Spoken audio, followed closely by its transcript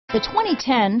The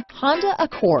 2010 Honda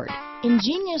Accord.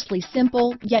 Ingeniously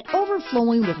simple, yet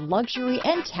overflowing with luxury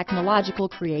and technological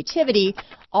creativity,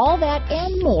 all that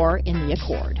and more in the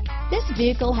Accord. This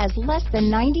vehicle has less than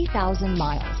 90,000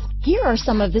 miles. Here are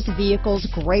some of this vehicle's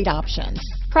great options: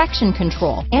 traction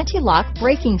control, anti-lock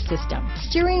braking system,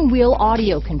 steering wheel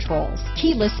audio controls,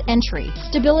 keyless entry,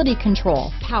 stability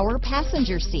control, power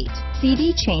passenger seat,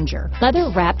 CD changer,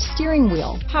 leather-wrapped steering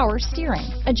wheel, power steering,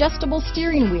 adjustable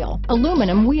steering wheel,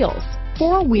 aluminum wheels,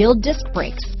 four-wheel disc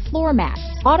brakes, floor mats,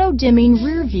 auto-dimming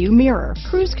rear-view mirror,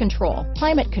 cruise control,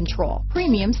 climate control,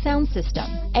 premium sound system,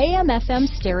 AM/FM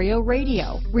stereo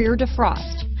radio, rear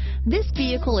defrost. This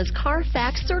vehicle is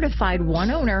Carfax certified one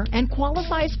owner and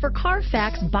qualifies for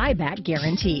Carfax buyback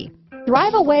guarantee.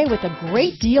 Drive away with a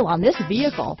great deal on this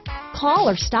vehicle. Call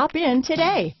or stop in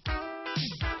today.